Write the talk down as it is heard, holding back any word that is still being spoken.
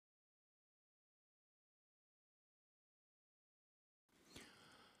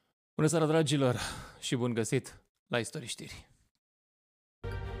Bună seara, dragilor, și bun găsit la Istorii Știri.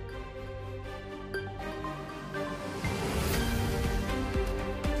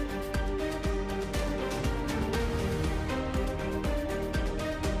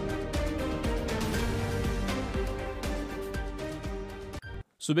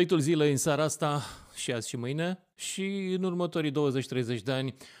 Subiectul zilei în seara asta, și azi și mâine, și în următorii 20-30 de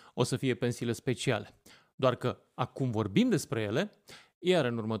ani o să fie pensiile speciale. Doar că acum vorbim despre ele, iar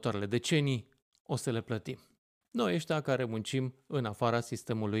în următoarele decenii o să le plătim. Noi ăștia care muncim în afara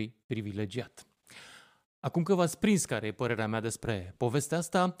sistemului privilegiat. Acum că v-ați prins care e părerea mea despre povestea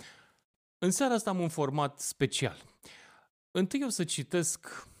asta, în seara asta am un format special. Întâi o să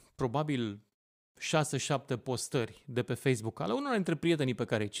citesc probabil 6-7 postări de pe Facebook ale unora dintre prietenii pe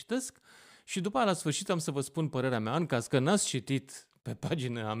care îi citesc și după aia la sfârșit am să vă spun părerea mea în caz că n-ați citit pe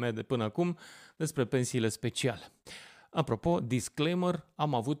pagina mea de până acum despre pensiile speciale. Apropo, disclaimer,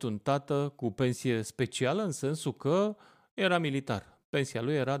 am avut un tată cu pensie specială în sensul că era militar. Pensia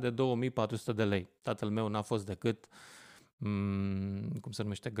lui era de 2400 de lei. Tatăl meu n-a fost decât, cum se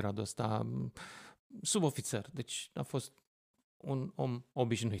numește gradul ăsta, subofițer. Deci a fost un om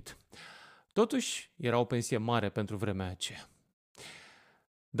obișnuit. Totuși, era o pensie mare pentru vremea aceea.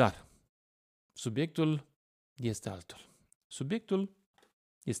 Dar subiectul este altul. Subiectul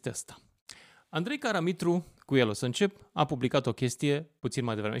este ăsta. Andrei Caramitru, cu el o să încep, a publicat o chestie puțin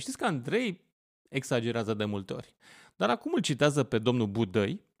mai devreme. Știți că Andrei exagerează de multe ori. Dar acum îl citează pe domnul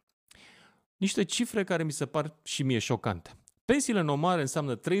Budăi niște cifre care mi se par și mie șocante. Pensiile normale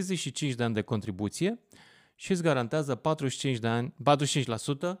înseamnă 35 de ani de contribuție și îți garantează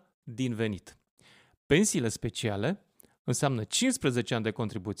 45% din venit. Pensiile speciale înseamnă 15 ani de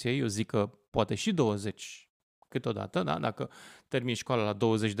contribuție, eu zic că poate și 20 câteodată, da? Dacă termini școala la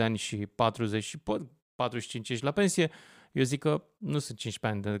 20 de ani și 40 și 45 ești la pensie, eu zic că nu sunt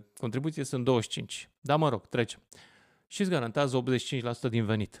 15 ani de contribuție, sunt 25. Dar mă rog, trecem. Și îți garantează 85% din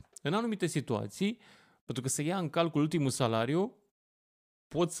venit. În anumite situații, pentru că se ia în calcul ultimul salariu,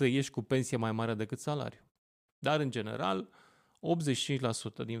 poți să ieși cu pensie mai mare decât salariu. Dar, în general,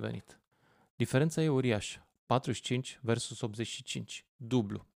 85% din venit. Diferența e uriașă. 45 versus 85.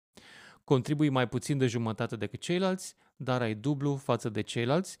 Dublu. Contribui mai puțin de jumătate decât ceilalți, dar ai dublu față de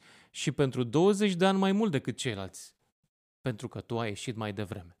ceilalți și pentru 20 de ani mai mult decât ceilalți. Pentru că tu ai ieșit mai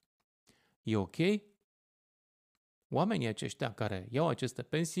devreme. E ok? Oamenii aceștia care iau aceste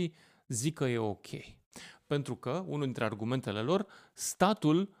pensii zic că e ok. Pentru că, unul dintre argumentele lor,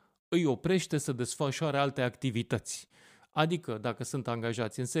 statul îi oprește să desfășoare alte activități. Adică, dacă sunt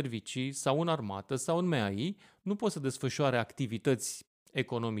angajați în servicii sau în armată sau în MAI, nu pot să desfășoare activități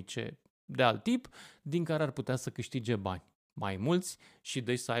economice de alt tip, din care ar putea să câștige bani mai mulți și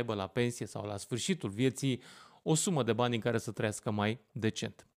deci să aibă la pensie sau la sfârșitul vieții o sumă de bani în care să trăiască mai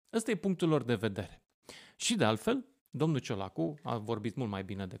decent. Ăsta e punctul lor de vedere. Și de altfel, domnul Ciolacu a vorbit mult mai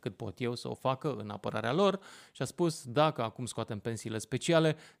bine decât pot eu să o facă în apărarea lor și a spus dacă acum scoatem pensiile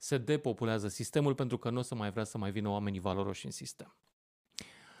speciale, se depopulează sistemul pentru că nu o să mai vrea să mai vină oamenii valoroși în sistem.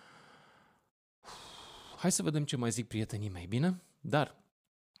 Hai să vedem ce mai zic prietenii mei, bine? Dar,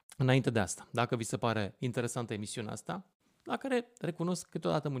 înainte de asta, dacă vi se pare interesantă emisiunea asta, la care recunosc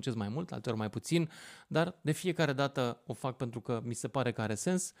câteodată muncesc mai mult, alteori mai puțin, dar de fiecare dată o fac pentru că mi se pare că are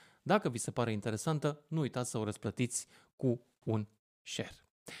sens. Dacă vi se pare interesantă, nu uitați să o răsplătiți cu un share.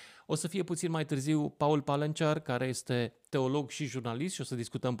 O să fie puțin mai târziu Paul Palenciar, care este teolog și jurnalist și o să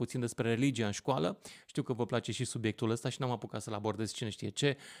discutăm puțin despre religia în școală. Știu că vă place și subiectul ăsta și n-am apucat să-l abordez cine știe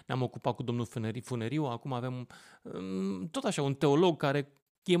ce. Ne-am ocupat cu domnul Funeriu, acum avem tot așa un teolog care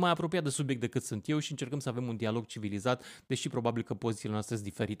e mai apropiat de subiect decât sunt eu și încercăm să avem un dialog civilizat, deși probabil că pozițiile noastre sunt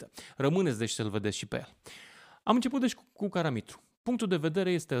diferite. Rămâneți deci să-l vedeți și pe el. Am început deci cu Caramitru. Punctul de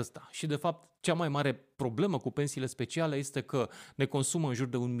vedere este ăsta și de fapt cea mai mare problemă cu pensiile speciale este că ne consumă în jur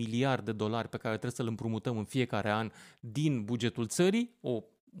de $1 miliard pe care trebuie să-l împrumutăm în fiecare an din bugetul țării,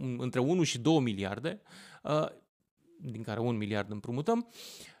 între 1 și 2 miliarde, din care 1 miliard împrumutăm.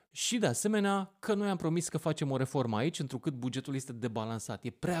 Și de asemenea că noi am promis că facem o reformă aici, întrucât bugetul este debalansat. E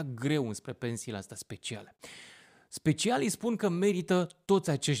prea greu înspre pensiile astea speciale. Specialii spun că merită toți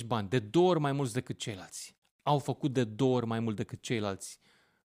acești bani, de 2 ori mai mulți decât ceilalți. Au făcut de 2 ori mai mult decât ceilalți?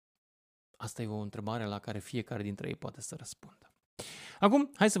 Asta e o întrebare la care fiecare dintre ei poate să răspundă.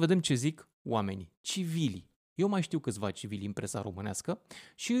 Acum, hai să vedem ce zic oamenii, civilii. Eu mai știu câțiva civili în presa românească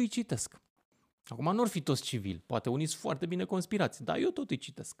și îi citesc. Acum nu or fi toți civili, poate unii sunt foarte bine conspirați, dar eu tot îi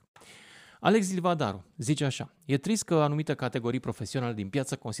citesc. Alex Livadaru zice așa: e trist că anumite categorii profesionale din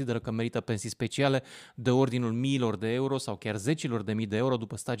piață consideră că merită pensii speciale de ordinul miilor de euro sau chiar zecilor de mii de euro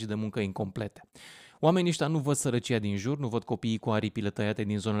după stagii de muncă incomplete. Oamenii ăștia nu văd sărăcia din jur, nu văd copiii cu aripile tăiate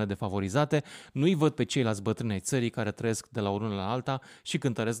din zonele defavorizate, nu-i văd pe ceilalți bătrâni ai țării care trăiesc de la o lună la alta și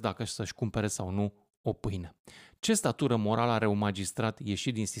cântăresc dacă să-și cumpere sau nu o pâine. Ce statură morală are un magistrat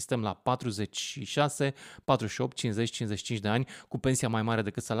ieșit din sistem la 46, 48, 50, 55 de ani cu pensia mai mare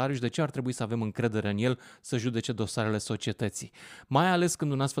decât salariul și de ce ar trebui să avem încredere în el să judece dosarele societății? Mai ales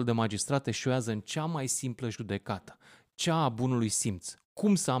când un astfel de magistrat eșuează în cea mai simplă judecată, cea a bunului simț.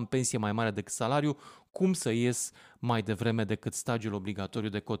 Cum să am pensie mai mare decât salariu, cum să ies mai devreme decât stagiul obligatoriu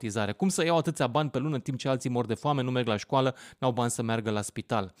de cotizare, cum să iau atâția bani pe lună în timp ce alții mor de foame, nu merg la școală, n-au bani să meargă la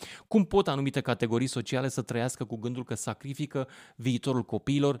spital. Cum pot anumite categorii sociale să trăiască cu gândul că sacrifică viitorul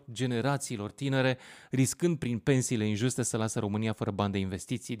copiilor, generațiilor tinere, riscând prin pensiile injuste să lasă România fără bani de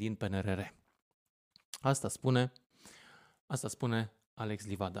investiții din PNRR? Asta spune Alex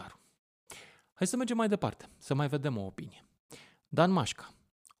Livadaru. Hai să mergem mai departe, să mai vedem o opinie. Dan Mașca.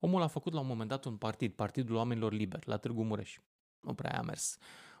 Omul a făcut la un moment dat un partid, Partidul Oamenilor Liberi, la Târgu Mureș. Nu prea a mers.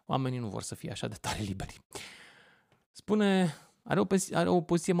 Oamenii nu vor să fie așa de tare liberi. Spune, are o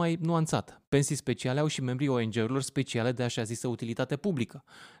poziție mai nuanțată. Pensii speciale au și membrii ONG-urilor speciale de așa zisă utilitate publică,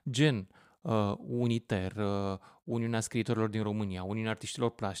 gen Uniter, Uniunea Scriitorilor din România, Uniunea Artiștilor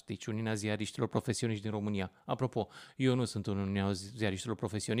Plastici, Uniunea Ziariștilor Profesioniști din România. Apropo, eu nu sunt în Uniunea Ziariștilor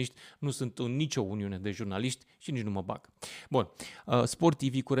Profesioniști, nu sunt în nicio uniune de jurnaliști și nici nu mă bag. Bun,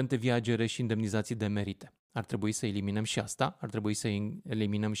 sportivii, curente viagere și indemnizații de merite. Ar trebui să eliminăm și asta, ar trebui să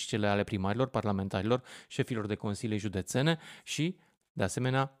eliminăm și cele ale primarilor, parlamentarilor, șefilor de consilii județene și, de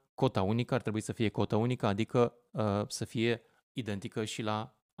asemenea, cota unică ar trebui să fie cota unică, adică să fie identică și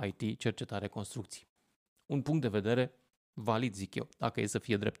la IT, cercetare, construcții. Un punct de vedere valid, zic eu, dacă e să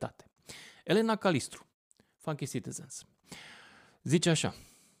fie dreptate. Elena Calistru, Funky Citizens, zice așa: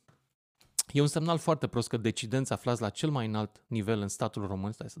 e un semnal foarte prost că decidenți aflați la cel mai înalt nivel în statul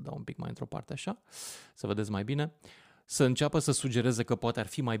român, stai să dau un pic mai într-o parte așa, să vedeți mai bine, să înceapă să sugereze că poate ar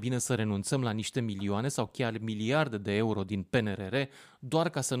fi mai bine să renunțăm la niște milioane sau chiar miliarde de euro din PNRR doar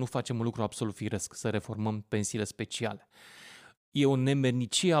ca să nu facem un lucru absolut firesc, să reformăm pensiile speciale. E o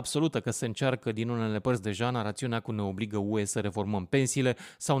nemernicie absolută că se încearcă din unele părți deja narațiunea cu ne obligă UE să reformăm pensiile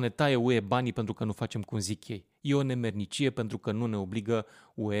sau ne taie UE banii pentru că nu facem cum zic ei. E o nemernicie pentru că nu ne obligă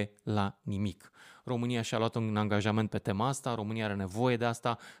UE la nimic. România și-a luat un angajament pe tema asta, România are nevoie de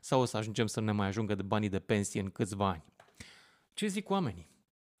asta sau o să ajungem să ne mai ajungă de banii de pensie în câțiva ani. Ce zic oamenii?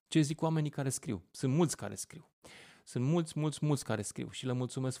 Ce zic oamenii care scriu? Sunt mulți care scriu. Sunt mulți care scriu și le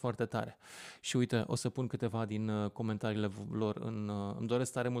mulțumesc foarte tare. Și uite, o să pun câteva din comentariile lor. Îmi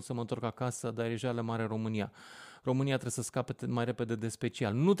doresc tare mult să mă întorc acasă, dar e jale mare România. România trebuie să scape mai repede de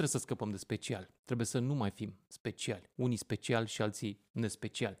special. Nu trebuie să scăpăm de special. Trebuie să nu mai fim speciali. Unii speciali și alții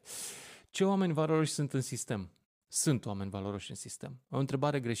nespeciali. Ce oameni valoroși sunt în sistem? Sunt oameni valoroși în sistem. O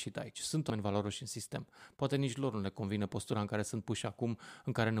întrebare greșită aici. Sunt oameni valoroși în sistem. Poate nici lor nu le convine postura în care sunt puși acum,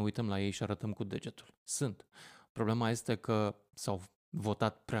 în care ne uităm la ei și arătăm cu degetul. Sunt. Problema este că s-au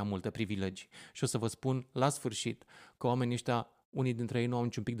votat prea multe privilegii. Și o să vă spun la sfârșit că oamenii ăștia, unii dintre ei nu au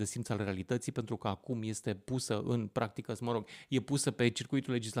niciun pic de simț al realității, pentru că acum este pusă în practică, e pusă pe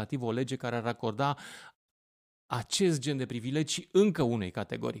circuitul legislativ o lege care ar acorda acest gen de privilegii încă unei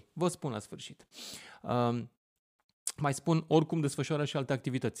categorii. Vă spun la sfârșit. Mai spun, oricum desfășoară și alte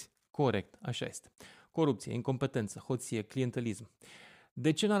activități. Corect, așa este. Corupție, incompetență, hoție, clientelism.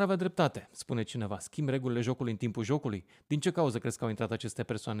 De ce n-ar avea dreptate, spune cineva? Schimb regulile jocului în timpul jocului? Din ce cauză crezi că au intrat aceste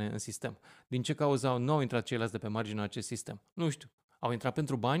persoane în sistem? Din ce cauză nu au intrat ceilalți de pe marginea acest sistem? Nu știu. Au intrat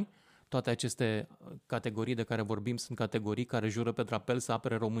pentru bani? Toate aceste categorii de care vorbim sunt categorii care jură pe drapel să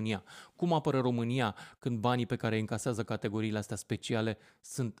apere România. Cum apără România când banii pe care îi încasează categoriile astea speciale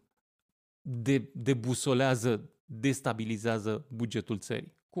sunt debusolează, destabilizează bugetul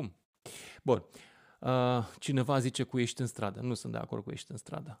țării? Cum? Bun. Cineva zice cu ești în stradă. Nu sunt de acord cu ești în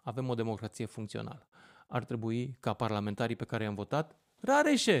stradă. Avem o democrație funcțională. Ar trebui ca parlamentarii pe care i-am votat,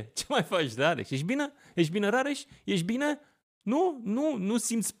 Rareșe, ce mai faci, Rareș? Ești bine? Ești bine, Rareș? Ești bine? Nu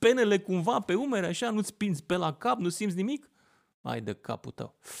simți penele cumva pe umeri așa? Nu-ți pinzi pe la cap? Nu simți nimic? Hai de capul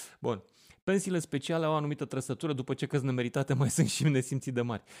tău. Bun. Pensiile speciale au o anumită trăsătură, după ce că-s nemeritate mai sunt și nesimții de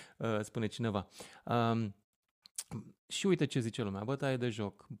mari, spune cineva. Și uite ce zice lumea, bătaie de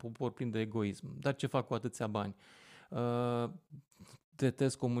joc, popor plin de egoism, dar ce fac cu atâția bani?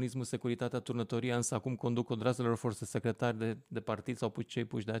 Detest comunismul, securitatea, turnătoria, însă acum conduc o drazelor forțe secretari de partid sau cei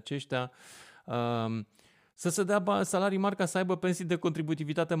puși de aceștia. Să se dea salarii mari ca să aibă pensii de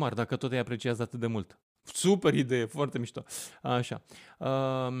contributivitate mari, dacă tot îi apreciază atât de mult. Super idee, foarte mișto. Așa.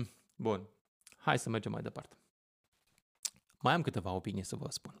 Bun. Hai să mergem mai departe. Mai am câteva opinii să vă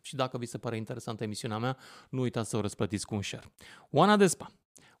spun. Și dacă vi se pare interesantă emisiunea mea, nu uitați să o răsplătiți cu un share. Oana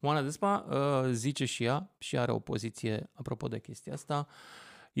Despa zice și ea, și are o poziție apropo de chestia asta.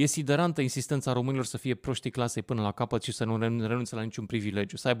 E siderantă insistența românilor să fie proștii clasei până la capăt și să nu renunțe la niciun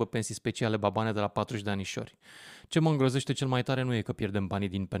privilegiu, să aibă pensii speciale babane de la 40 de anișori. Ce mă îngrozește cel mai tare nu e că pierdem banii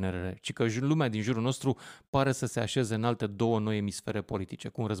din PNRR, ci că lumea din jurul nostru pare să se așeze în alte două noi emisfere politice,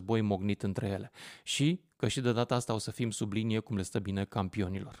 cu un război mognit între ele. Și că și de data asta o să fim sub linie cum le stă bine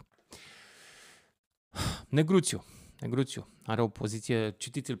campionilor. Negruțiu are o poziție,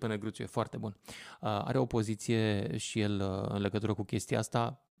 citiți-l pe Negruțiu, e foarte bun. Are o poziție și el în legătură cu chestia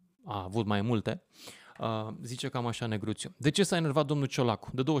asta, a avut mai multe. Zice cam așa Negruțiu. De ce s-a enervat domnul Ciolacu?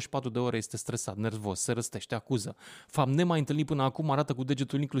 De 24 de ore este stresat, nervos, se răstește, acuză. Fapt nemai întâlnit până acum, arată cu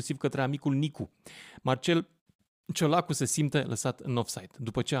degetul inclusiv către amicul Nicu. Marcel Ciolacu se simte lăsat în offside.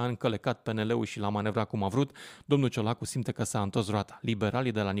 După ce a încălecat PNL-ul și l-a manevrat cum a vrut, domnul Ciolacu simte că s-a întors roata.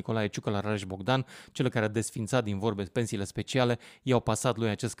 Liberalii de la Nicolae Ciucă la Rareș Bogdan, cele care a desfințat din vorbe pensiile speciale, i-au pasat lui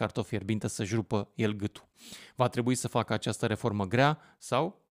acest cartof fierbinte să-și rupă el gâtul. Va trebui să facă această reformă grea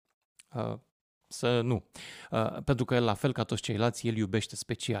sau să nu. Pentru că el, la fel ca toți ceilalți, el iubește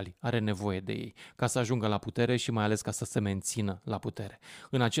specialii, are nevoie de ei, ca să ajungă la putere și mai ales ca să se mențină la putere.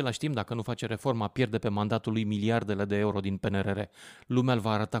 În același timp, dacă nu face reforma, pierde pe mandatul lui miliardele de euro din PNRR. Lumea îl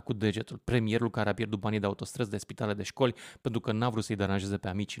va arăta cu degetul. Premierul care a pierdut banii de autostrăzi, de spitale, de școli, pentru că n-a vrut să-i deranjeze pe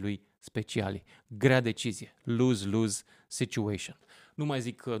amicii lui specialii. Grea decizie. Lose-lose situation. Nu mai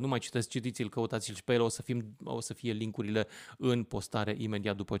zic, nu mai citesc, citiți-l, căutați-l și pe el, o să fie linkurile în postare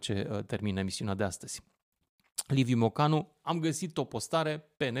imediat după ce termin emisiunea de astăzi. Liviu Mocanu, am găsit o postare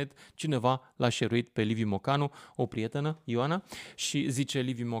pe net, cineva l-a share-uit pe Liviu Mocanu, o prietenă, Ioana, și zice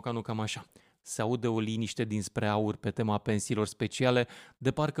Liviu Mocanu cam așa. Se aude o liniște dinspre aur pe tema pensiilor speciale,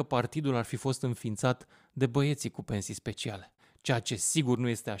 de parcă partidul ar fi fost înființat de băieții cu pensii speciale, ceea ce sigur nu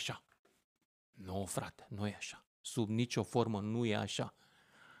este așa. Nu, frate, nu e așa. Sub nicio formă nu e așa.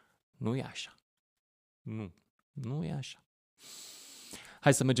 Nu e așa. Nu e așa.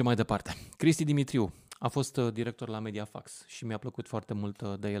 Hai să mergem mai departe. Cristi Dimitriu a fost director la Mediafax și mi-a plăcut foarte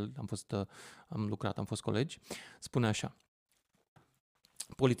mult de el. Am fost colegi. Spune așa.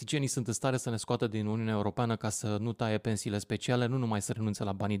 Politicienii sunt în stare să ne scoată din Uniunea Europeană ca să nu taie pensiile speciale, nu numai să renunțe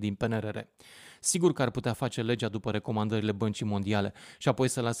la banii din PNRR. Sigur că ar putea face legea după recomandările Băncii Mondiale și apoi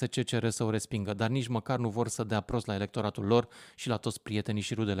să lase CCR să o respingă, dar nici măcar nu vor să dea prost la electoratul lor și la toți prietenii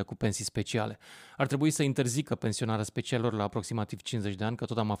și rudele cu pensii speciale. Ar trebui să interzică pensionarea specialilor la aproximativ 50 de ani, că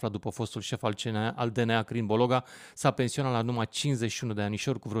tot am aflat după fostul șef al DNA, Crin Bologa, s-a pensionat la numai 51 de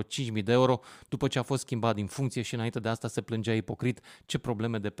anișori cu vreo 5.000 de euro, după ce a fost schimbat din funcție și înainte de asta se plângea ipocrit ce probleme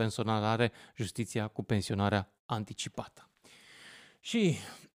de pensionare are justiția cu pensionarea anticipată.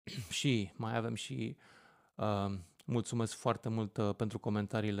 Și mai avem și mulțumesc foarte mult pentru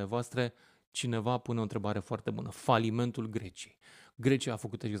comentariile voastre. Cineva pune o întrebare foarte bună. Falimentul Greciei. Grecia a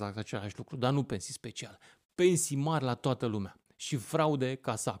făcut exact același lucru, dar nu pensii speciale. Pensii mari la toată lumea și fraude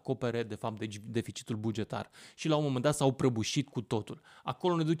ca să acopere, de fapt, deficitul bugetar. Și la un moment dat s-au prăbușit cu totul.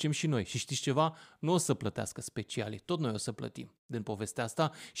 Acolo ne ducem și noi. Și știți ceva? Nu o să plătească specialii. Tot noi o să plătim din povestea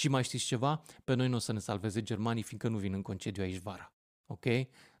asta. Și mai știți ceva? Pe noi nu o să ne salveze germanii, fiindcă nu vin în concediu aici vara. Ok?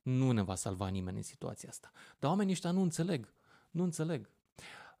 Nu ne va salva nimeni în situația asta. Dar oamenii ăștia nu înțeleg. Nu înțeleg.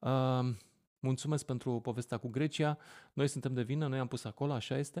 Mulțumesc pentru povestea cu Grecia. Noi suntem de vină, noi am pus acolo,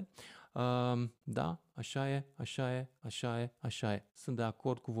 așa este. Da, așa e. Sunt de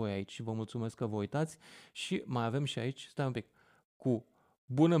acord cu voi aici și vă mulțumesc că vă uitați. Și mai avem și aici, stai un pic, cu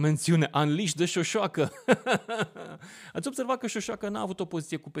bună mențiune, Unleash de Șoșoacă. Ați observat că Șoșoacă n-a avut o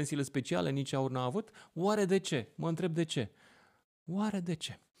poziție cu pensiile speciale, nici Aur n-a avut? Oare de ce? Mă întreb de ce. Oare de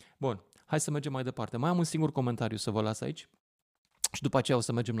ce? Bun, hai să mergem mai departe. Mai am un singur comentariu să vă las aici. Și după aceea o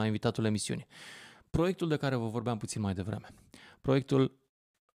să mergem la invitatul emisiunii. Proiectul de care vă vorbeam puțin mai devreme. Proiectul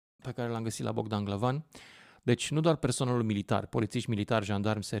pe care l-am găsit la Bogdan Glăvan. Deci nu doar personalul militar, polițiști militari,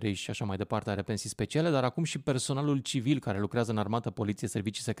 jandarmi, SRI și așa mai departe are pensii speciale, dar acum și personalul civil care lucrează în armată, poliție,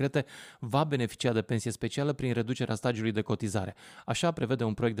 servicii secrete va beneficia de pensie specială prin reducerea stagiului de cotizare. Așa prevede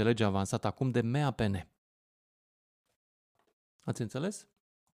un proiect de lege avansat acum de MEAPN. Ați înțeles?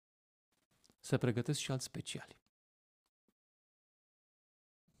 Se pregătesc și alți speciali.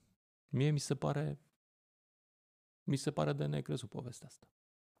 Mie mi se pare de necrezut povestea asta.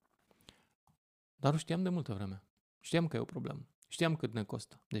 Dar o știam de multă vreme. Știam că e o problemă. Știam cât ne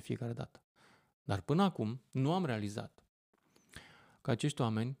costă de fiecare dată. Dar până acum nu am realizat că acești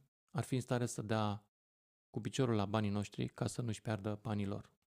oameni ar fi în stare să dea cu piciorul la banii noștri ca să nu-și piardă banii lor.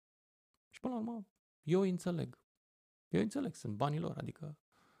 Și până la urmă, eu îi înțeleg. Sunt banii lor. Adică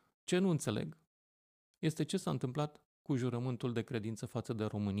ce nu înțeleg este ce s-a întâmplat cu jurământul de credință față de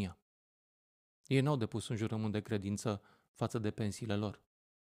România. Ei n-au depus un jurământ de credință față de pensiile lor.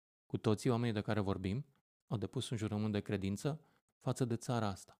 Cu toții oamenii de care vorbim au depus un jurământ de credință față de țara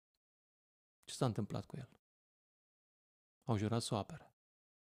asta. Ce s-a întâmplat cu el? Au jurat să o apere.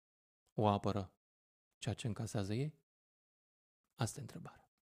 O apără ceea ce încasează ei? Asta e întrebarea.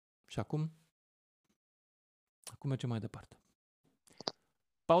 Și acum mergem mai departe.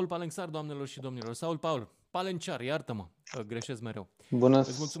 Paul Palențar, doamnelor și domnilor. Sau Paul Palenciar, iartă-mă, greșesc mereu. Bună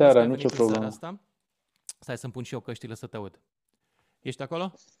seara, nicio problemă. Asta. Stai să-mi pun și eu căștile să te aud. Ești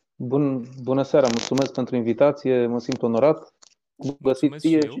acolo? Bună seara, mulțumesc pentru invitație, mă simt onorat. Găsit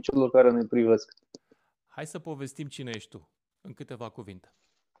ție și celor care ne privesc. Hai să povestim cine ești tu, în câteva cuvinte.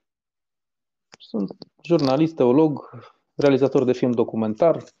 Sunt jurnalist, teolog, realizator de film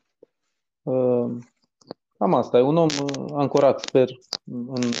documentar. Am asta, e un om ancorat, sper,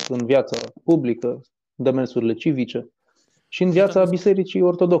 în viața publică, demersurile civice și în viața Bisericii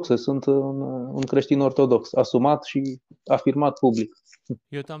Ortodoxe. Sunt un creștin ortodox, asumat și afirmat public.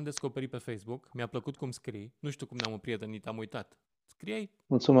 Eu te-am descoperit pe Facebook, mi-a plăcut cum scrii, nu știu cum ne-am împrietenit, am uitat. Scriei?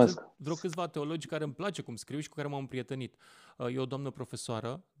 Mulțumesc. Sunt vreo câțiva teologi care îmi place cum scriu și cu care m-am împrietenit. E o doamnă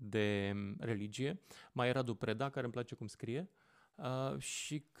profesoară de religie, mai Radu Preda, care îmi place cum scrie.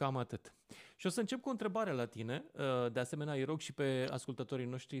 Și cam atât. Și o să încep cu o întrebare la tine. De asemenea, îi rog și pe ascultătorii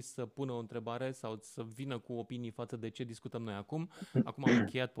noștri să pună o întrebare sau să vină cu opinii față de ce discutăm noi acum. Acum am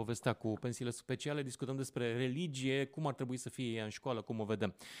încheiat povestea cu pensiile speciale, discutăm despre religie, cum ar trebui să fie ea în școală, cum o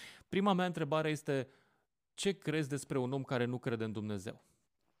vedem. Prima mea întrebare este: ce crezi despre un om care nu crede în Dumnezeu?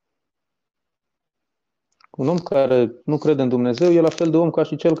 Un om care nu crede în Dumnezeu e la fel de om ca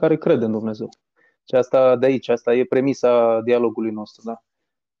și cel care crede în Dumnezeu. Și asta de aici, asta e premisa dialogului nostru. Da?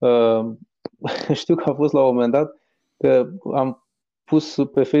 Știu că a fost la un moment dat că am pus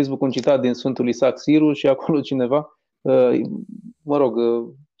pe Facebook un citat din Sfântul Isaac Siru și acolo cineva,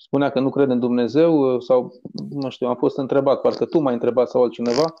 spunea că nu crede în Dumnezeu sau, nu știu, am fost întrebat, parcă tu m-ai întrebat sau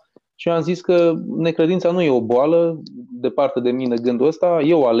altcineva și am zis că necredința nu e o boală, departe de mine gândul ăsta,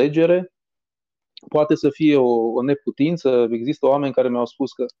 e o alegere, poate să fie o neputință. Există oameni care mi-au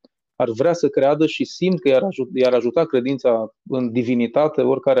spus că ar vrea să creadă și simt că i-ar ajuta credința în divinitate,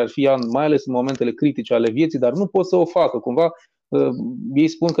 oricare ar fi ea, mai ales în momentele critice ale vieții, dar nu pot să o facă. Cumva ei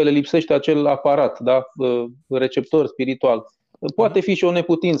spun că le lipsește acel aparat, da? Receptor spiritual. Poate fi și o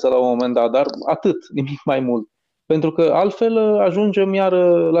neputință la un moment dat, dar atât, nimic mai mult. Pentru că altfel ajungem iar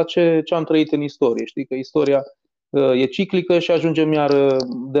la ce am trăit în istorie. Știi că istoria e ciclică și ajungem iar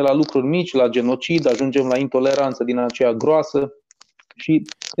de la lucruri mici la genocid, ajungem la intoleranță din aceea groasă. Și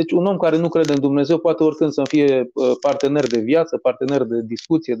deci un om care nu crede în Dumnezeu poate oricând să fie partener de viață, partener de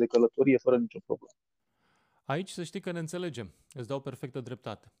discuție, de călătorie, fără nicio problemă. Aici să știi că ne înțelegem. Îți dau perfectă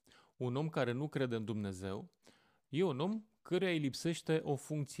dreptate. Un om care nu crede în Dumnezeu e un om căruia îi lipsește o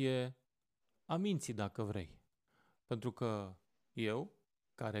funcție a minții, dacă vrei. Pentru că eu,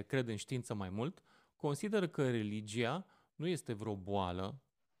 care cred în știință mai mult, consider că religia nu este vreo boală.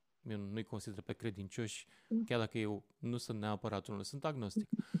 Eu nu-i consider pe credincioși, chiar dacă eu nu sunt neapărat unul, sunt agnostic.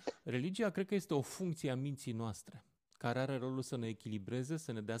 Religia cred că este o funcție a minții noastre, care are rolul să ne echilibreze,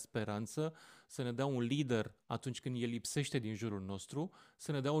 să ne dea speranță, să ne dea un lider atunci când el lipsește din jurul nostru,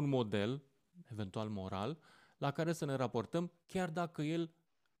 să ne dea un model, eventual moral, la care să ne raportăm, chiar dacă el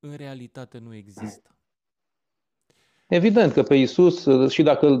în realitate nu există. Evident că pe Iisus, și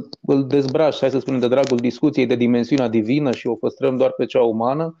dacă îl dezbraci, hai să spunem, de dragul discuției de dimensiunea divină și o păstrăm doar pe cea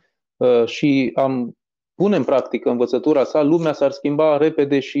umană și pune în practică învățătura sa, lumea s-ar schimba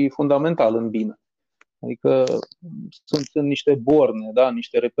repede și fundamental în bine. Adică sunt niște borne, da?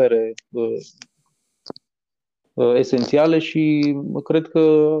 Niște repere esențiale și cred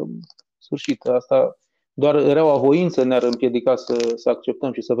că, sfârșit, asta doar reaua voință ne-ar împiedica să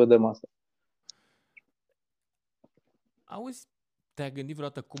acceptăm și să vedem asta. Auzi, te-ai gândit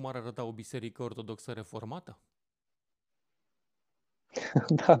vreodată cum ar arăta o biserică ortodoxă reformată?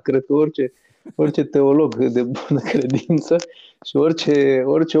 Da, cred că orice teolog de bună credință și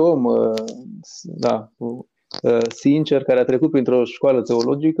orice om sincer care a trecut printr-o școală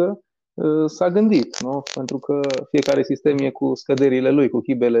teologică s-a gândit, nu? Pentru că fiecare sistem e cu scăderile lui, cu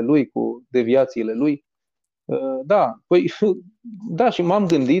chibele lui, cu deviațiile lui. Da, și m-am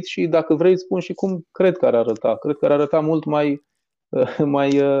gândit și dacă vrei spun și cum cred că ar arăta. Cred că ar arăta mult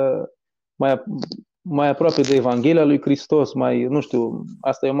mai aproape de Evanghelia lui Hristos, nu știu,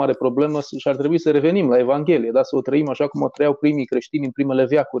 asta e o mare problemă și ar trebui să revenim la Evanghelie, da? Să o trăim așa cum o trăiau primii creștini în primele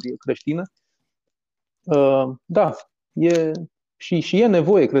veacuri creștine. Da, și e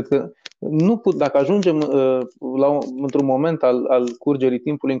nevoie, cred că dacă ajungem într-un moment al curgerii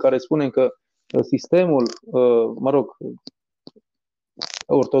timpului în care spunem că sistemul,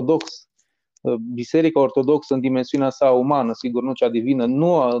 ortodox, Biserica Ortodoxă în dimensiunea sa umană, sigur nu cea divină,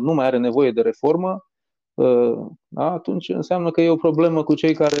 nu mai are nevoie de reformă, atunci înseamnă că e o problemă cu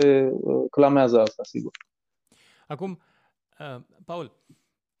cei care clamează asta, sigur. Acum, Paul,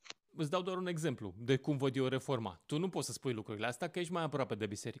 îți dau doar un exemplu de cum văd eu reforma. Tu nu poți să spui lucrurile astea, că ești mai aproape de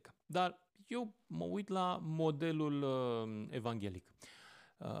biserică. Dar eu mă uit la modelul evanghelic.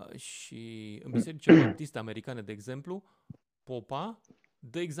 Și în bisericile baptiste americane, de exemplu, popa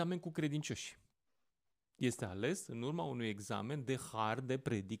dă examen cu credincioși. Este ales în urma unui examen de har, de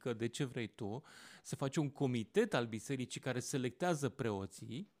predică, de ce vrei tu. Se face un comitet al bisericii care selectează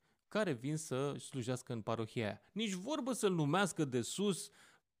preoții care vin să slujească în parohia aia. Nici vorbă să-l numească de sus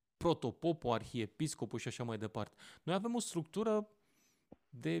protopopul, arhiepiscopul și așa mai departe. Noi avem o structură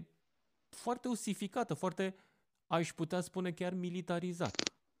foarte osificată, foarte, aș putea spune chiar militarizată.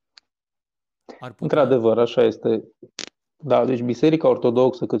 Într-adevăr, așa este. Da, deci Biserica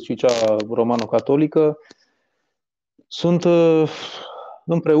Ortodoxă, cât și cea romano-catolică, sunt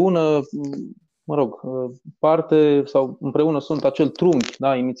împreună, parte sau împreună sunt acel trunchi,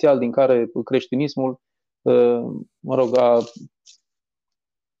 da, inițial din care creștinismul,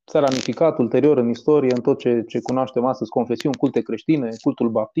 s-a ramificat ulterior în istorie, în tot ce cunoaștem astăzi, confesiuni, culte creștine, cultul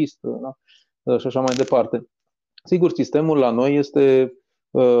baptist, da, și așa mai departe. Sigur, sistemul la noi este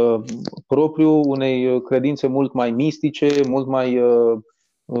propriu unei credințe mult mai mistice, mult mai,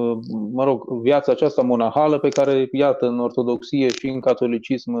 viața aceasta monahală pe care, iată, în ortodoxie și în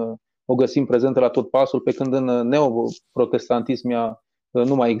catolicism o găsim prezentă la tot pasul, pe când în neoprotestantism ea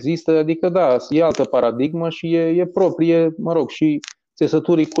nu mai există. Adică, da, e altă paradigmă și e proprie, și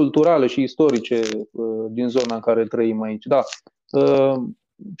țesăturii culturale și istorice din zona în care trăim aici. Da.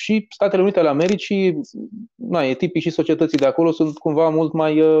 Și Statele Unite ale Americii, e tipic și societății de acolo, sunt cumva mult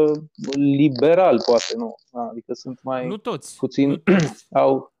mai liberali, poate, nu? Adică sunt mai nu toți, puțin... Nu toți.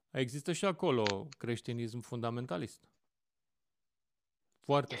 au... Există și acolo creștinism fundamentalist.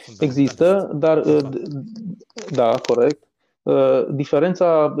 Foarte fundamentalist. Există, dar... Da, corect.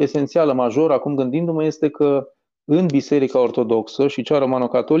 Diferența esențială, majoră, acum gândindu-mă, este că în Biserica Ortodoxă și cea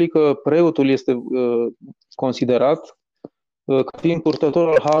romano-catolică, preotul este considerat ca fiind purtător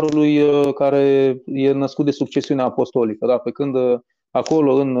al harului care e născut de succesiunea apostolică. Da? Pe când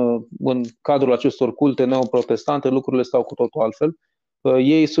acolo, în cadrul acestor culte neoprotestante, lucrurile stau cu totul altfel.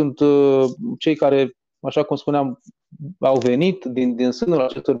 Ei sunt cei care, așa cum spuneam, au venit din sânul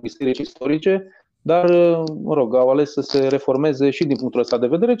acestor biserici istorice, dar, au ales să se reformeze și din punctul ăsta de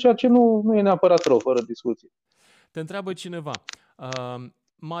vedere, ceea ce nu e neapărat rău, fără discuție. Te întreabă cineva,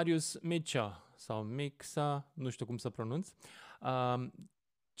 Marius Micea sau Mixa, nu știu cum să pronunț,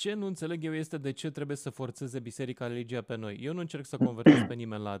 ce nu înțeleg eu este de ce trebuie să forțeze biserica religia pe noi. Eu nu încerc să convertesc pe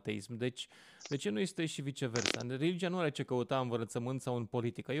nimeni la ateism, deci de ce nu este și viceversa? Religia nu are ce căuta în învățământ sau în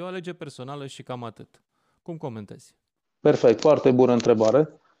politică, e o alegere personală și cam atât. Cum comentezi? Perfect, foarte bună întrebare.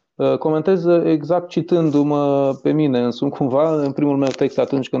 Comentez exact citându-mă pe mine însumi cumva, în primul meu text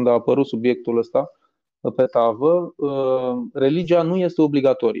atunci când a apărut subiectul ăsta pe tavă, religia nu este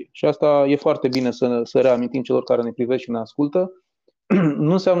obligatorie și asta e foarte bine să reamintim celor care ne privesc și ne ascultă.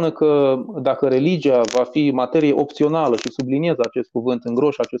 Nu înseamnă că dacă religia va fi materie opțională, și subliniez acest cuvânt,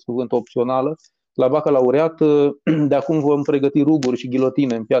 îngroș acest cuvânt opțională, la bacalaureat de acum vom pregăti ruguri și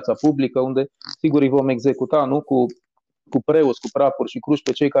ghilotine în piața publică, unde sigur îi vom executa, nu, cu preoți, cu prapuri și cruci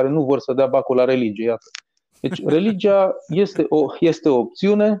pe cei care nu vor să dea bacul la religie. Iată. Deci religia este o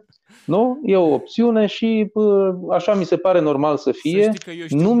opțiune, nu? E o opțiune și așa mi se pare normal să fie. Să știi că eu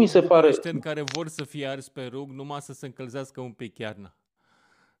știu nu mi se pare care vor să fie ars pe rug numai să se încălzească un pic iarna.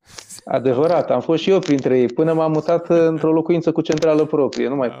 Adevărat, am fost și eu printre ei, până m-am mutat într-o locuință cu centrală proprie,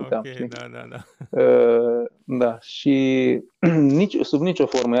 nu mai puteam. Okay, da. Da, și sub nicio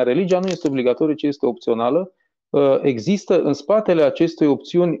formă, iar religia nu este obligatorie, ci este opțională. Există în spatele acestei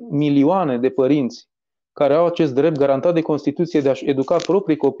opțiuni milioane de părinți care au acest drept garantat de Constituție de a-și educa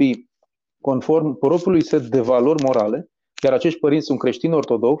proprii copii conform propriului set de valori morale, iar acești părinți sunt creștini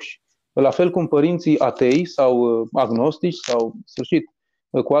ortodoxi, la fel cum părinții atei sau agnostici sau, sfârșit,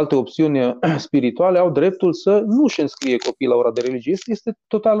 cu alte opțiuni spirituale, au dreptul să nu-și înscrie copiii la ora de religie. Este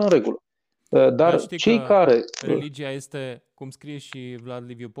total în regulă. Dar cei care... Religia este, cum scrie și Vlad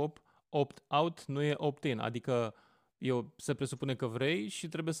Liviu Pop, opt-out, nu e opt-in. Adică se presupune că vrei și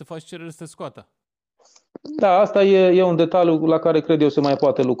trebuie să faci cerere să te scoată. Da, asta e un detaliu la care cred eu se mai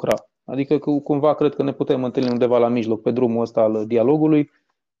poate lucra. Adică cumva cred că ne putem întâlni undeva la mijloc pe drumul ăsta al dialogului.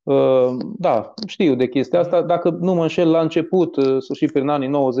 Da, știu de chestia asta. Dacă nu mă înșel, la început, și prin anii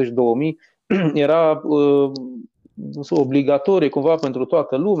 90-2000, era obligatorie cumva pentru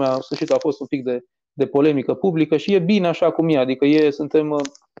toată lumea. În sfârșit a fost un pic de polemică publică și e bine așa cum e, adică suntem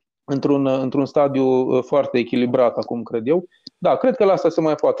într-un stadiu foarte echilibrat acum, cred eu. Da, cred că la asta se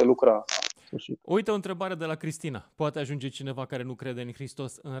mai poate lucra. Uite o întrebare de la Cristina. Poate ajunge cineva care nu crede în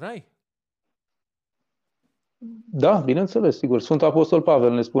Hristos în rai? Da, bineînțeles, sigur. Sfântul Apostol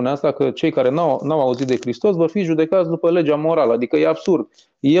Pavel ne spune asta, că cei care n-au auzit de Hristos vor fi judecați după legea morală. Adică e absurd.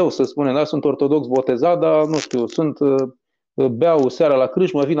 Eu, să spunem, da, sunt ortodox botezat, dar nu știu, beau seara la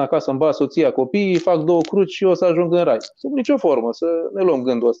crâșmă, vin acasă, îmi bat soția, copiii, fac 2 cruci și eu o să ajung în rai. Sub nicio formă, să ne luăm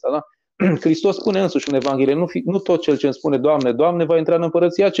gândul ăsta, da? Hristos spune însuși în Evanghelie, nu tot cel ce îmi spune Doamne, Doamne, va intra în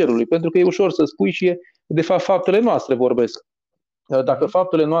împărăția cerului, pentru că e ușor să spui și de fapt faptele noastre vorbesc. Dacă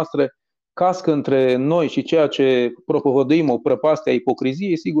faptele noastre cască între noi și ceea ce propovăduim, o prăpastie a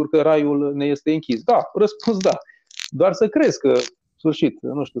ipocriziei, sigur că raiul ne este închis. Da, răspuns da. Doar să crezi că, în sfârșit,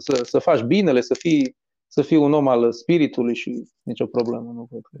 nu știu, să faci binele, să fii un om al spiritului și nicio problemă. Nu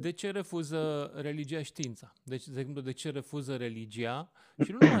cred. De ce refuză religia știința? Deci, de exemplu, de ce refuză religia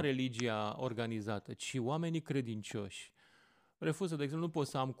și nu numai religia organizată, ci oamenii credincioși? Refuză, de exemplu, nu pot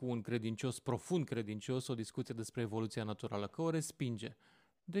să am cu un credincios, profund credincios, o discuție despre evoluția naturală, că o respinge.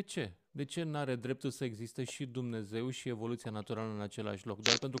 De ce? De ce nu are dreptul să existe și Dumnezeu și evoluția naturală în același loc?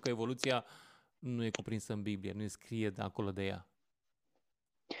 Doar pentru că evoluția nu e cuprinsă în Biblie, nu e scrie de acolo de ea.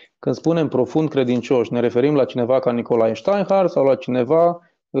 Când spunem profund credincioși, ne referim la cineva ca Nicolae Steinhardt sau la cineva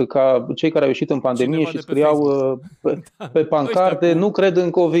ca cei care au ieșit în pandemie Cineva și de pe scriau pe pancarte, nu cred în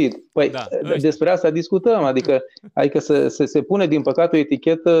COVID. Păi despre asta discutăm, adică să se pune din păcate o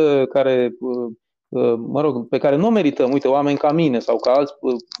etichetă care, mă rog, pe care nu o merităm. Uite, oameni ca mine sau ca alți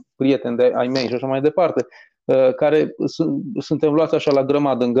prieteni ai mei și așa mai departe, care suntem luați așa la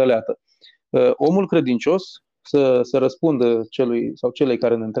grămadă în găleată. Omul credincios, să răspundă celui sau celei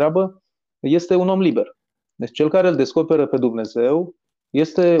care ne întreabă, este un om liber. Deci cel care îl descoperă pe Dumnezeu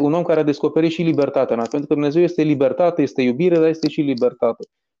este un om care a descoperit și libertatea. Pentru că Dumnezeu este libertate, este iubire, dar este și libertate.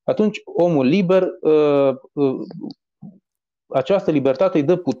 Atunci, omul liber, această libertate îi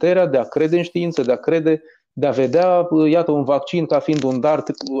dă puterea de a crede în știință, de a vedea, iată, un vaccin ca fiind un dar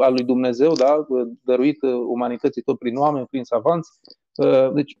al lui Dumnezeu, da? Dăruit umanității tot prin oameni, prin savanți.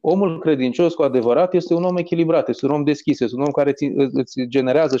 Deci omul credincios cu adevărat este un om echilibrat, este un om deschis, este un om care îți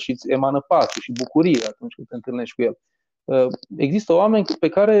generează și îți emană pace și bucurie atunci când te întâlnești cu el. Există oameni pe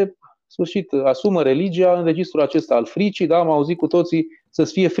care, în sfârșit, asumă religia în registrul acesta al fricii, da? Am auzit cu toții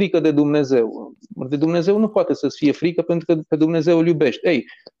să-ți fie frică de Dumnezeu. De Dumnezeu nu poate să-ți fie frică pentru că pe Dumnezeu îl iubești. Ei,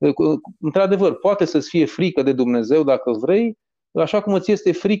 într-adevăr, poate să-ți fie frică de Dumnezeu dacă vrei, așa cum îți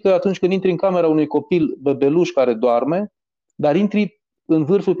este frică atunci când intri în camera unui copil bebeluș care doarme, dar intri în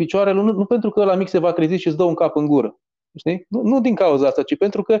vârful picioarelor nu pentru că ăla mic se va trezi și îți dă un cap în gură. Știi? Nu din cauza asta, ci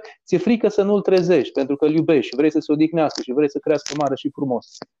pentru că ți-e frică să nu-l trezești, pentru că îl iubești și vrei să se odihnească și vrei să crească mare și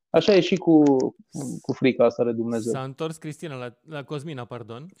frumos. Așa e și cu frica asta de Dumnezeu. S-a întors Cristina la Cosmina,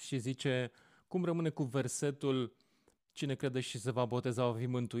 și zice, cum rămâne cu versetul cine crede și se va boteza va fi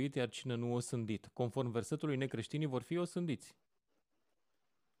mântuit, iar cine nu osândit. Conform versetului, necreștinii vor fi osândiți.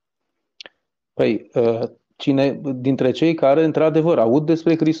 Păi, cine dintre cei care, într-adevăr, aud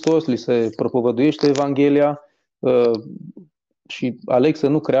despre Hristos, li se propovăduiește Evanghelia și aleg să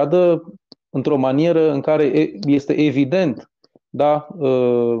nu creadă într-o manieră în care este evident, da,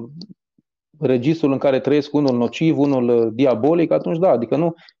 registrul în care trăiesc unul nociv, unul diabolic, atunci da, adică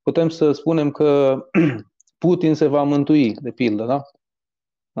nu putem să spunem că Putin se va mântui, de pildă, da?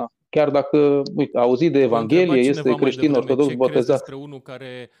 Da. Chiar dacă, uite, a auzit de Evanghelie, este creștin ortodox botezat. Ce crezi despre unul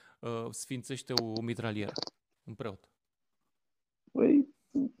care sfințește o mitralieră, un preot? Păi,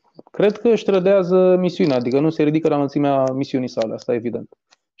 cred că își trădează misiunea, adică nu se ridică la înălțimea misiunii sale, asta e evident.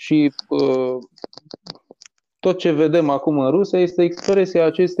 Și tot ce vedem acum în Rusia este expresia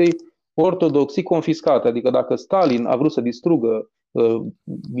acestei ortodoxii confiscate. Adică dacă Stalin a vrut să distrugă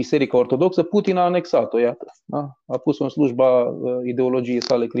Biserica Ortodoxă, Putin a anexat-o, iată. Da? A pus-o în slujba ideologiei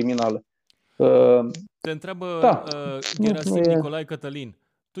sale criminale. Te întreabă Gerasim Nicolae Cătălin,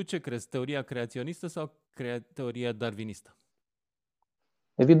 tu ce crezi, teoria creaționistă sau teoria darwinistă?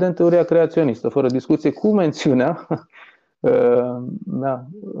 Evident, teoria creaționistă, fără discuție, cu mențiunea,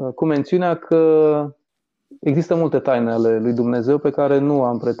 cu mențiunea că există multe taine ale lui Dumnezeu pe care nu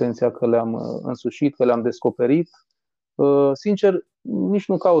am pretenția că le-am însușit, că le-am descoperit. Sincer, nici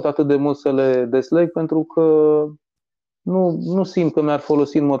nu caut atât de mult să le desleg pentru că nu simt că mi-ar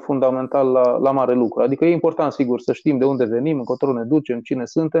folosi în mod fundamental la mare lucru. Adică e important, sigur, să știm de unde venim, încotro ne ducem, cine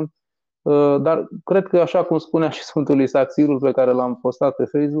suntem, dar cred că, așa cum spunea și Sfântul Isaac Sirul, pe care l-am postat pe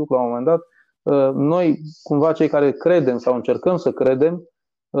Facebook la un moment dat, noi, cumva cei care credem sau încercăm să credem,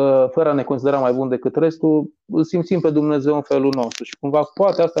 fără a ne considera mai bun decât restul, îl simțim pe Dumnezeu în felul nostru și cumva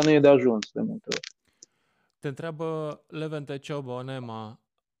poate asta nu e de ajuns de multe ori. Te întreabă Levente Ciobonema,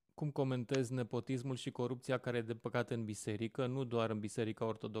 cum comentezi nepotismul și corupția care e de păcate în biserică, nu doar în biserica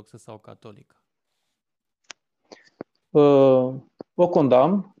ortodoxă sau catolică? O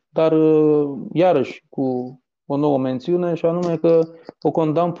condamn, dar iarăși cu o nouă mențiune și anume că o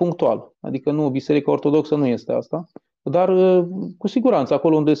condamn punctual. Adică nu, biserica ortodoxă nu este asta, dar cu siguranță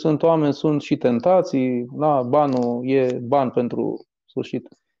acolo unde sunt oameni sunt și tentații, da, banul e ban pentru sfârșit.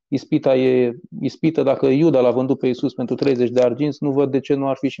 Ispita e ispită. Dacă Iuda l-a vândut pe Iisus pentru 30 de arginți, nu văd de ce nu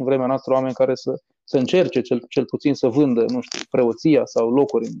ar fi și în vremea noastră oameni care să încerce cel puțin să vândă, nu știu, preoția sau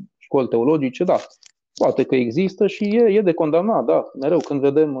locuri în școli teologice, da. Poate că există și e de condamnat, da. Mereu când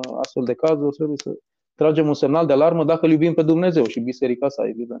vedem astfel de cazuri, trebuie să tragem un semnal de alarmă dacă îl iubim pe Dumnezeu și biserica sa,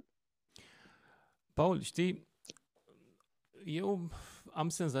 evident. Paul, știi, eu am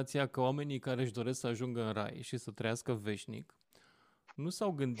senzația că oamenii care își doresc să ajungă în rai și să trăiască veșnic nu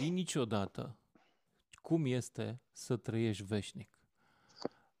s-au gândit niciodată cum este să trăiești veșnic.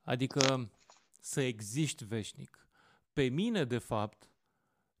 Adică să existi veșnic. Pe mine, de fapt,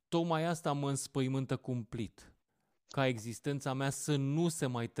 tocmai asta mă înspăimântă cumplit. Ca existența mea să nu se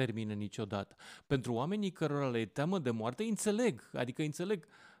mai termine niciodată. Pentru oamenii cărora le teamă de moarte, înțeleg. Adică înțeleg,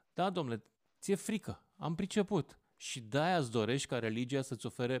 da, domnule, ți-e frică, am priceput. Și de-aia îți dorești ca religia să-ți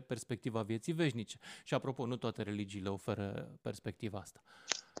ofere perspectiva vieții veșnice. Și apropo, nu toate religiile oferă perspectiva asta.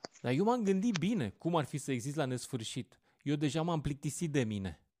 Dar eu m-am gândit bine cum ar fi să exist la nesfârșit. Eu deja m-am plictisit de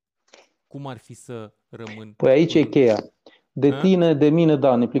mine. Cum ar fi să rămân? Păi aici e cheia. De A? tine, de mine,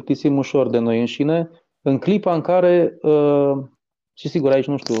 da, ne plictisim ușor de noi înșine, în clipa în care, și sigur aici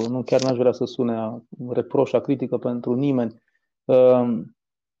nu știu, nu chiar n-aș vrea să sune a reproș, a critică pentru nimeni,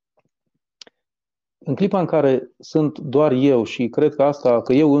 în clipa în care sunt doar eu și cred că asta,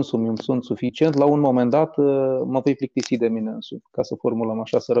 că eu însumi îmi sunt suficient, la un moment dat mă voi plictisi de mine însumi, ca să formulăm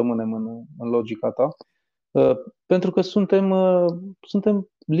așa, să rămânem în logica ta. Pentru că suntem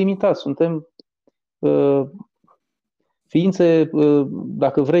limitați, suntem ființe,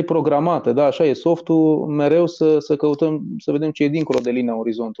 dacă vrei, programate. Da, așa e softul, mereu să căutăm, să vedem ce e dincolo de linia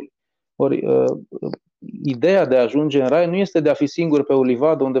orizontului. Ori, ideea de a ajunge în rai nu este de a fi singur pe o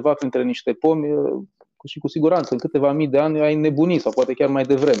livadă undeva printre niște pomi și cu siguranță în câteva mii de ani ai nebunit sau poate chiar mai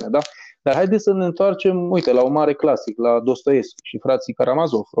devreme. Da? Dar haideți să ne întoarcem, uite, la un mare clasic, la Dostoevski și frații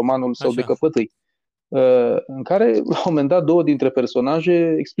Karamazov, romanul său de căpătâi, în care, la un moment dat, două dintre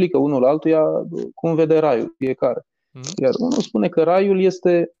personaje explică unul altuia cum vede raiul fiecare. Iar unul spune că raiul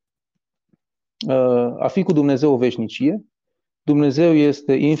este a fi cu Dumnezeu o veșnicie, Dumnezeu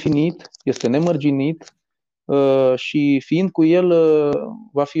este infinit, este nemărginit și fiind cu El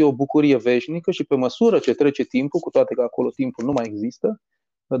va fi o bucurie veșnică și pe măsură ce trece timpul, cu toate că acolo timpul nu mai există,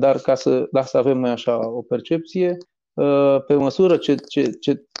 dar ca să avem noi așa o percepție, pe măsură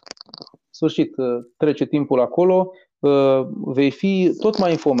ce sfârșit trece timpul acolo, vei fi tot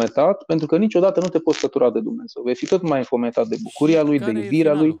mai înfometat, pentru că niciodată nu te poți sătura de Dumnezeu. Vei fi tot mai înfometat de bucuria Lui, de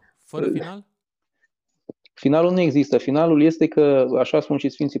iubirea Lui. Fără final? Finalul nu există. Finalul este că, așa spun și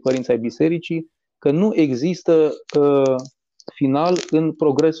Sfinții Părinți ai Bisericii, că nu există final în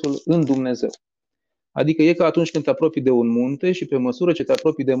progresul în Dumnezeu. Adică e ca atunci când te apropii de un munte și pe măsură ce te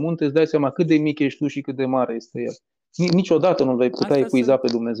apropii de munte îți dai seama cât de mic ești tu și cât de mare este el. Niciodată nu-L vei putea epuiza pe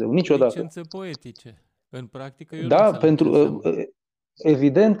Dumnezeu. Niciodată. Licențe poetice. În practică eu da, nu pentru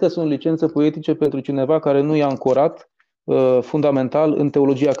evident că sunt licențe poetice pentru cineva care nu e ancorat fundamental în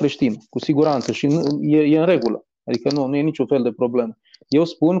teologia creștină, cu siguranță, și e în regulă. Adică nu e niciun fel de problemă. Eu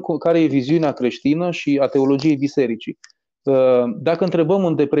spun care e viziunea creștină și a teologiei bisericii. Dacă întrebăm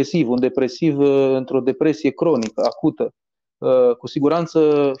un depresiv într-o depresie cronică, acută, cu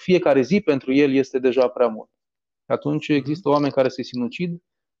siguranță fiecare zi pentru el este deja prea mult. Atunci există oameni care se sinucid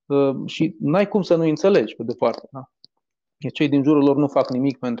și n-ai cum să nu înțelegi pe departe. Da? Cei din jurul lor nu fac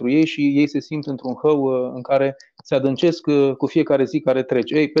nimic pentru ei și ei se simt într-un hău în care se adâncesc cu fiecare zi care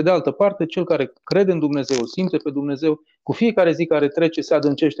trece. Ei, pe de altă parte, cel care crede în Dumnezeu, simte pe Dumnezeu, cu fiecare zi care trece se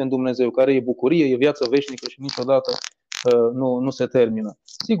adâncește în Dumnezeu, care e bucurie, e viață veșnică și niciodată nu se termină.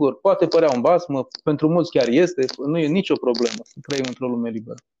 Sigur, poate părea un basm, pentru mulți chiar este, nu e nicio problemă. Trăim într-o lume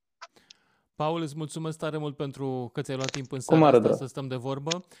liberă. Paul, îți mulțumesc tare mult pentru că ți-ai luat timp în seara asta să stăm de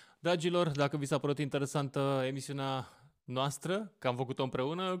vorbă. Dragilor, dacă vi s-a părut interesantă emisiunea noastră, că am făcut-o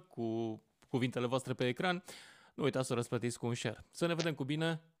împreună cu cuvintele voastre pe ecran, nu uitați să o răsplătiți cu un share. Să ne vedem cu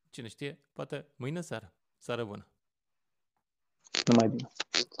bine, cine știe, poate mâine seară. Seară bună! Numai bine!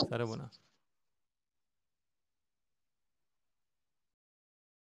 Seară bună!